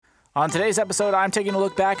On today's episode, I'm taking a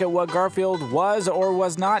look back at what Garfield was or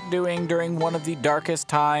was not doing during one of the darkest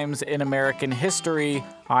times in American history.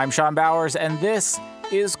 I'm Sean Bowers, and this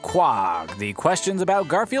is Quag, the Questions About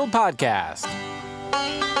Garfield podcast.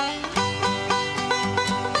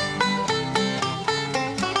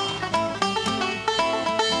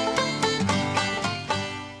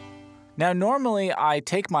 Now, normally I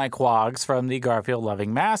take my quags from the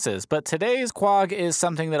Garfield-loving masses, but today's quag is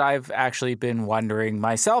something that I've actually been wondering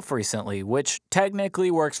myself recently, which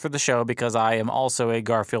technically works for the show because I am also a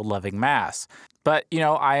Garfield-loving mass. But,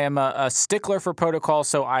 I am a stickler for protocol,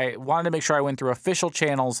 so I wanted to make sure I went through official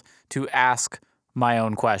channels to ask my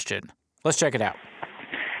own question. Let's check it out.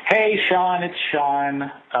 Hey, Sean, it's Sean,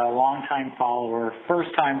 a longtime follower,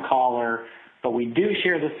 first-time caller. But we do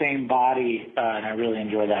share the same body, and I really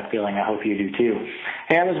enjoy that feeling. I hope you do too.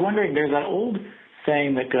 Hey, I was wondering, there's that old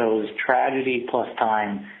saying that goes, tragedy plus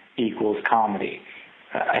time equals comedy.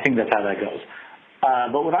 I think that's how that goes.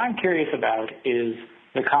 But what I'm curious about is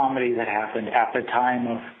the comedy that happened at the time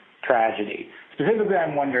of tragedy. Specifically,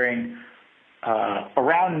 I'm wondering,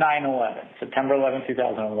 around 9/11, September 11,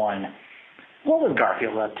 2001, what was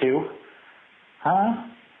Garfield up to?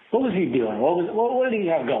 What was he doing? What did he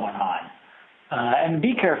have going on? And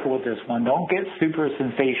be careful with this one. Don't get super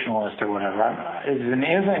sensationalist or whatever. It's an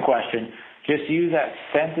innocent question. Just use that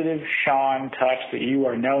sensitive Sean touch that you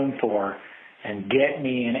are known for and get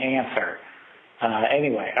me an answer.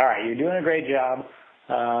 Anyway, all right, you're doing a great job.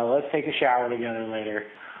 Let's take a shower together later.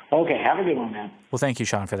 Okay, have a good one, man. Well, thank you,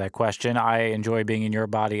 Sean, for that question. I enjoy being in your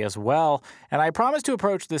body as well, and I promise to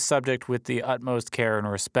approach this subject with the utmost care and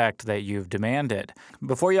respect that you've demanded.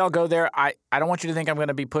 Before y'all go there, I don't want you to think I'm going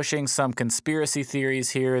to be pushing some conspiracy theories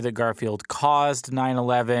here that Garfield caused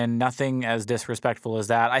 9/11, nothing as disrespectful as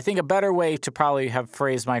that. I think a better way to probably have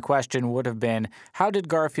phrased my question would have been, how did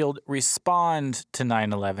Garfield respond to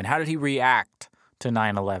 9/11? How did he react to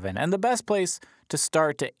 9/11? And the best place to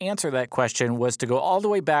start to answer that question was to go all the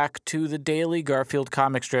way back to the daily Garfield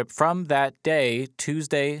comic strip from that day,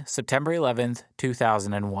 Tuesday, September 11th,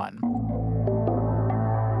 2001.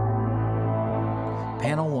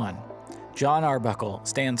 Panel 1. John Arbuckle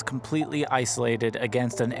stands completely isolated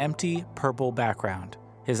against an empty purple background,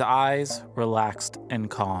 his eyes relaxed and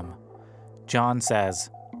calm. John says,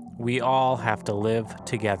 "We all have to live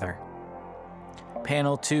together."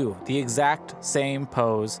 Panel 2. The exact same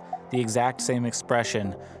pose, the exact same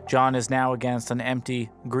expression. John is now against an empty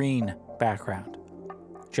green background.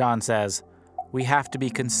 John says, "We have to be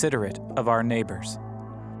considerate of our neighbors."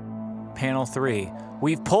 Panel 3.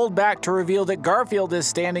 We've pulled back to reveal that Garfield is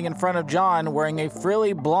standing in front of John wearing a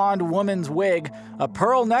frilly blonde woman's wig, a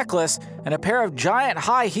pearl necklace, and a pair of giant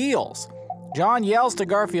high heels. John yells to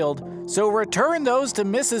Garfield, "So return those to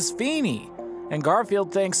Mrs. Feeney." And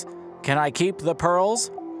Garfield thinks, "Can I keep the pearls?"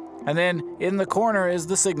 And then in the corner is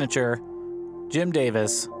the signature, Jim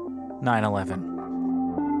Davis, 9/11.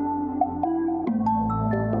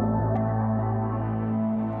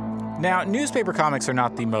 Now, newspaper comics are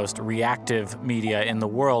not the most reactive media in the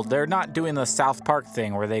world. They're not doing the South Park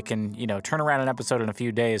thing where they can, turn around an episode in a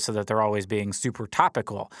few days so that they're always being super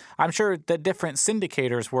topical. I'm sure that different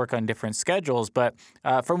syndicators work on different schedules, but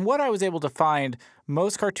from what I was able to find,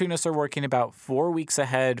 most cartoonists are working about 4 weeks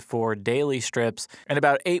ahead for daily strips and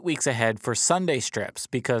about 8 weeks ahead for Sunday strips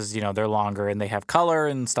because, they're longer and they have color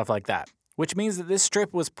and stuff like that. Which means that this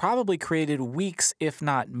strip was probably created weeks, if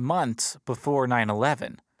not months, before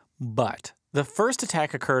 9/11. But the first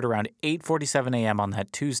attack occurred around 8:47 a.m. on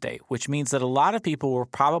that Tuesday, which means that a lot of people were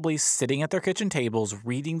probably sitting at their kitchen tables,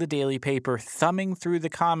 reading the daily paper, thumbing through the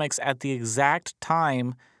comics at the exact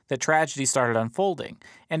time that tragedy started unfolding.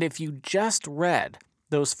 And if you just read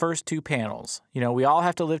those first two panels, we all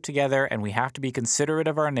have to live together and we have to be considerate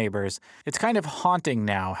of our neighbors, it's kind of haunting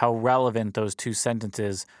now how relevant those two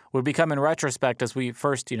sentences would become in retrospect as we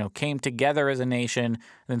first, came together as a nation and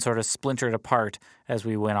then sort of splintered apart as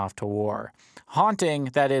we went off to war. Haunting,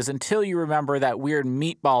 that is, until you remember that weird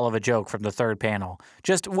meatball of a joke from the third panel.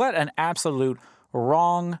 Just what an absolute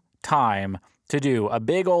wrong time to do a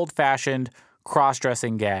big old-fashioned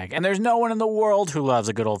cross-dressing gag. And there's no one in the world who loves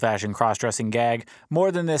a good old-fashioned cross-dressing gag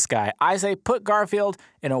more than this guy. I say put Garfield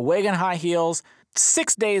in a wig and high heels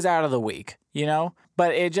 6 days out of the week,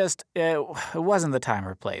 But it wasn't the time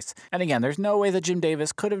or place. And again, there's no way that Jim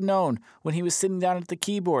Davis could have known when he was sitting down at the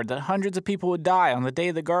keyboard that hundreds of people would die on the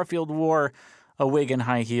day that Garfield wore a wig and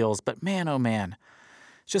high heels. But man, oh man,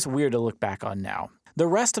 it's just weird to look back on now. The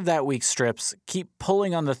rest of that week's strips keep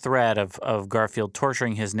pulling on the thread of Garfield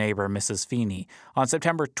torturing his neighbor, Mrs. Feeney. On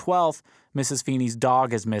September 12th, Mrs. Feeney's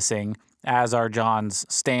dog is missing, as are John's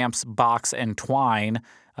stamps, box, and twine.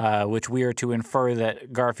 which we are to infer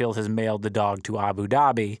that Garfield has mailed the dog to Abu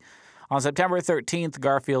Dhabi. On September 13th,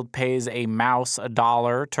 Garfield pays a mouse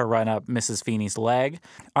 $1 to run up Mrs. Feeney's leg.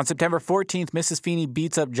 On September 14th, Mrs. Feeney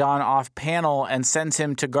beats up John off panel and sends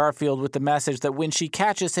him to Garfield with the message that when she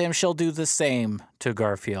catches him, she'll do the same to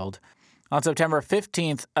Garfield. On September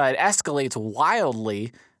 15th, it escalates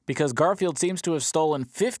wildly because Garfield seems to have stolen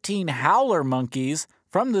 15 howler monkeys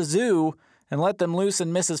from the zoo and let them loose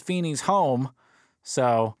in Mrs. Feeney's home.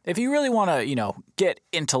 So if you really want to, get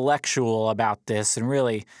intellectual about this and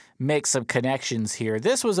really make some connections here,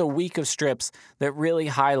 this was a week of strips that really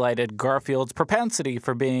highlighted Garfield's propensity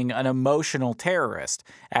for being an emotional terrorist,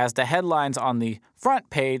 as the headlines on the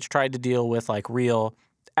front page tried to deal with real,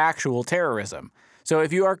 actual terrorism. So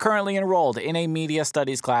if you are currently enrolled in a media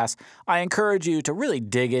studies class, I encourage you to really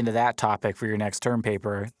dig into that topic for your next term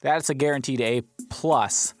paper. That's a guaranteed A+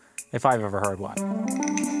 if I've ever heard one.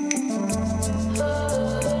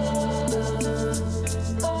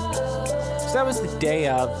 So that was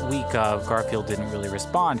the week of Garfield didn't really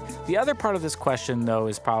respond. The other part of this question, though,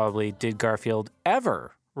 is probably, did Garfield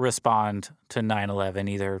ever respond to 9/11,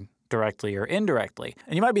 either directly or indirectly?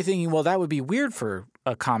 And you might be thinking, well, that would be weird for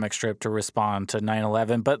a comic strip to respond to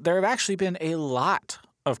 9/11, but there have actually been a lot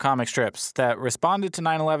of comic strips that responded to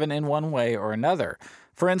 9/11 in one way or another.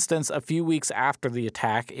 For instance, a few weeks after the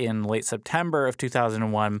attack in late September of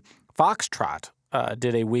 2001, Foxtrot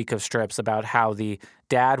did a week of strips about how the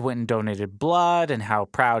dad went and donated blood and how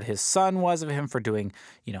proud his son was of him for doing,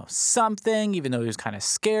 something, even though he was kind of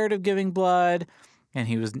scared of giving blood. And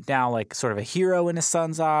he was now sort of a hero in his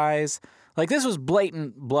son's eyes. This was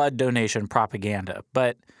blatant blood donation propaganda.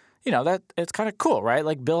 But, that it's kind of cool,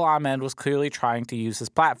 right? Bill Ahmed was clearly trying to use his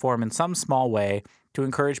platform in some small way to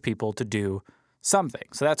encourage people to do something.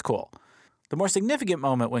 So that's cool. The more significant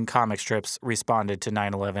moment when comic strips responded to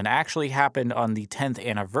 9/11 actually happened on the 10th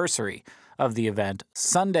anniversary of the event,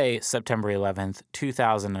 Sunday, September 11th,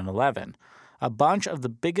 2011. A bunch of the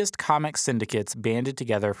biggest comic syndicates banded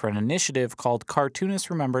together for an initiative called Cartoonists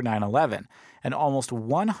Remember 9/11, and almost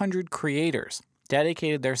 100 creators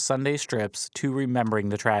dedicated their Sunday strips to remembering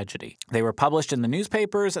the tragedy. They were published in the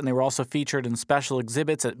newspapers, and they were also featured in special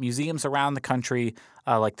exhibits at museums around the country,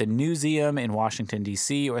 like the Newseum in Washington,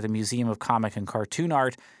 D.C., or the Museum of Comic and Cartoon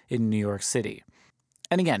Art in New York City.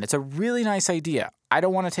 And again, it's a really nice idea. I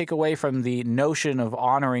don't want to take away from the notion of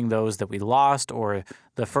honoring those that we lost or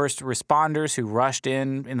the first responders who rushed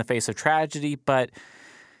in the face of tragedy, but,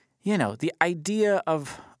 the idea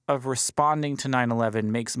of responding to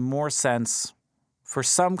 9/11 makes more sense for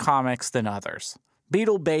some comics than others.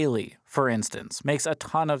 Beetle Bailey, for instance, makes a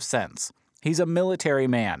ton of sense. He's a military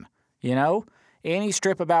man, Any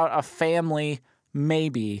strip about a family,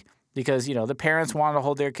 maybe, because, the parents wanted to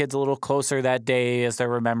hold their kids a little closer that day as they're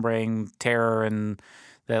remembering terror and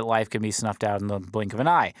that life can be snuffed out in the blink of an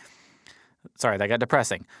eye. Sorry, that got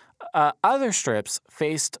depressing. Other strips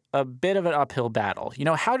faced a bit of an uphill battle.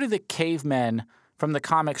 How do the cavemen from the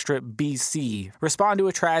comic strip BC respond to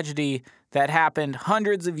a tragedy that happened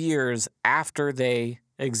hundreds of years after they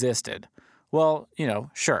existed? Well,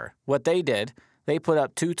 sure. What they did, they put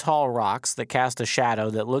up 2 tall rocks that cast a shadow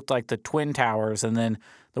that looked like the Twin Towers, and then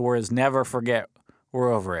the words "never forget" were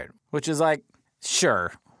over it, which is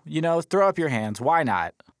sure, throw up your hands. Why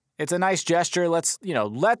not? It's a nice gesture. Let's,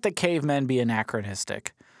 let the cavemen be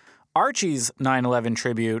anachronistic. Archie's 9/11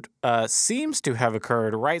 tribute seems to have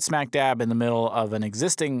occurred right smack dab in the middle of an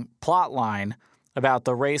existing plot line about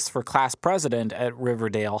the race for class president at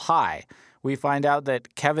Riverdale High. We find out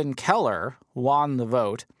that Kevin Keller won the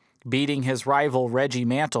vote, beating his rival Reggie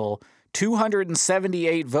Mantle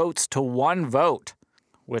 278 votes to 1 vote.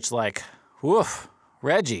 Which, woof,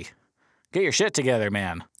 Reggie, get your shit together,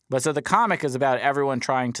 man. But so the comic is about everyone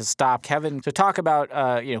trying to stop Kevin to talk about,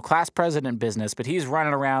 class president business, but he's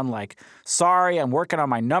running around sorry, I'm working on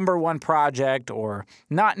my #1 project, or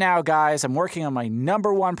not now, guys, I'm working on my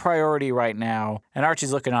 #1 priority right now. And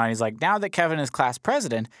Archie's looking on, he's now that Kevin is class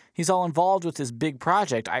president, he's all involved with this big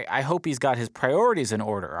project. I hope he's got his priorities in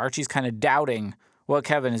order. Archie's kind of doubting what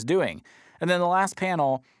Kevin is doing. And then the last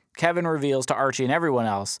panel, Kevin reveals to Archie and everyone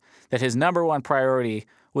else that his #1 priority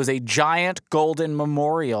was a giant golden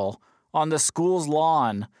memorial on the school's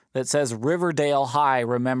lawn that says Riverdale High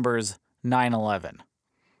remembers 9/11.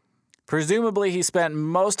 Presumably, he spent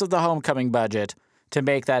most of the homecoming budget to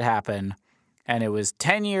make that happen, and it was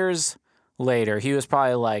 10 years later. He was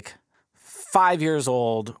probably 5 years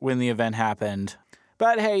old when the event happened.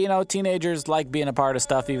 But hey, teenagers like being a part of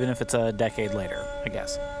stuff even if it's a decade later, I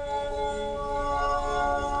guess.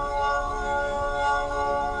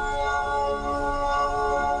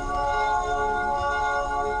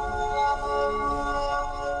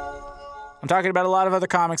 talking about a lot of other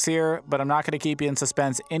comics here, but I'm not going to keep you in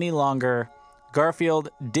suspense any longer. Garfield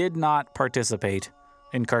did not participate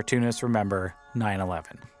in Cartoonists Remember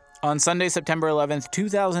 9/11. On Sunday, September 11th,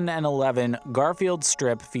 2011, Garfield's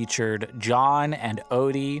strip featured John and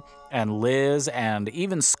Odie and Liz and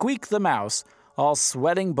even Squeak the Mouse all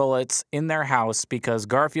sweating bullets in their house because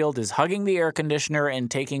Garfield is hugging the air conditioner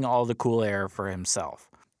and taking all the cool air for himself.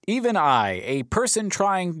 Even I, a person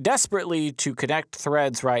trying desperately to connect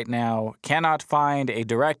threads right now, cannot find a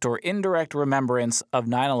direct or indirect remembrance of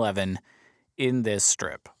 9/11 in this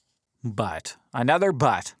strip. But,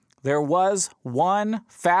 there was one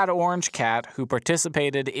fat orange cat who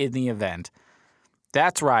participated in the event.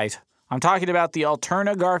 That's right, I'm talking about the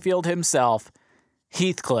Alterna Garfield himself,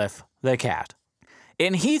 Heathcliff the cat.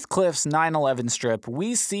 In Heathcliff's 9/11 strip,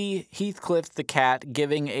 we see Heathcliff the cat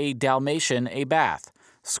giving a Dalmatian a bath,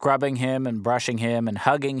 scrubbing him and brushing him and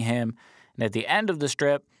hugging him, and at the end of the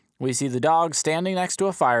strip, we see the dog standing next to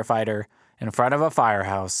a firefighter in front of a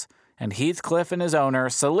firehouse, and Heathcliff and his owner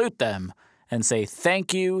salute them and say,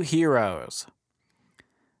 "Thank you, heroes."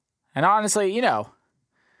 And honestly,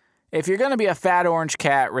 if you're going to be a fat orange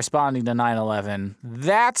cat responding to 9/11,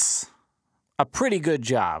 that's a pretty good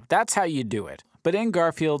job. That's how you do it. But in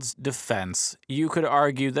Garfield's defense, you could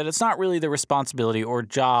argue that it's not really the responsibility or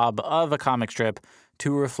job of a comic strip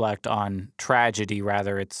to reflect on tragedy.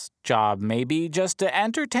 Rather, its job may be just to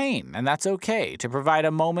entertain, and that's okay, to provide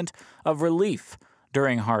a moment of relief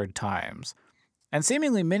during hard times. And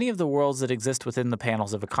seemingly many of the worlds that exist within the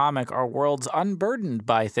panels of a comic are worlds unburdened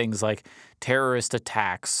by things like terrorist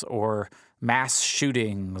attacks or mass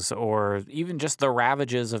shootings or even just the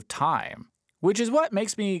ravages of time. Which is what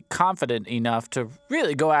makes me confident enough to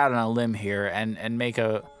really go out on a limb here and make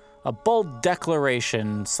a bold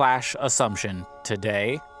declaration / assumption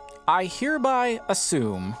today. I hereby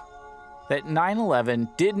assume that 9/11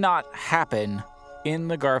 did not happen in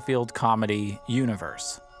the Garfield comedy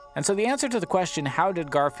universe. And so the answer to the question, how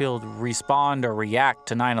did Garfield respond or react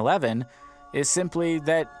to 9/11, is simply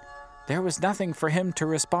that there was nothing for him to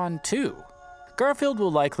respond to. Garfield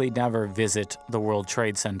will likely never visit the World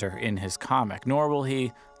Trade Center in his comic, nor will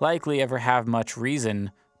he likely ever have much reason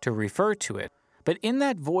to refer to it. But in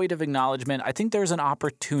that void of acknowledgement, I think there's an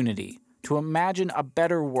opportunity to imagine a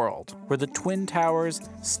better world where the Twin Towers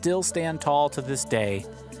still stand tall to this day,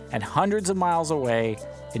 and hundreds of miles away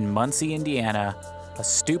in Muncie, Indiana, a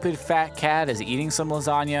stupid fat cat is eating some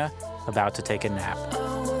lasagna, about to take a nap.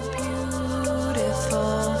 Oh,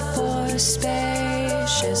 beautiful for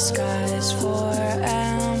spacious skies, for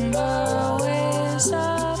amber waves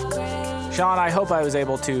of gray. Sean, I hope I was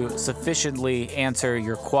able to sufficiently answer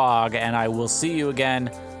your quag, and I will see you again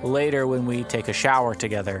later when we take a shower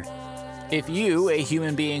together. If you, a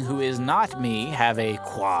human being who is not me, have a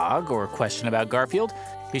quag or question about Garfield,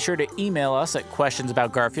 be sure to email us at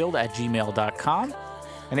questionsaboutgarfield@gmail.com.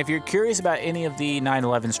 And if you're curious about any of the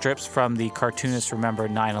 9/11 strips from the Cartoonists Remember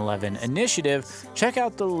 9/11 initiative, check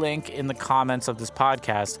out the link in the comments of this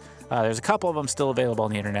podcast. There's a couple of them still available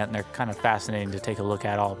on the internet, and they're kind of fascinating to take a look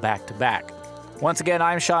at all back to back. Once again,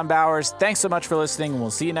 I'm Sean Bowers. Thanks so much for listening, and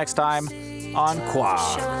we'll see you next time on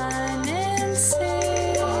Quag.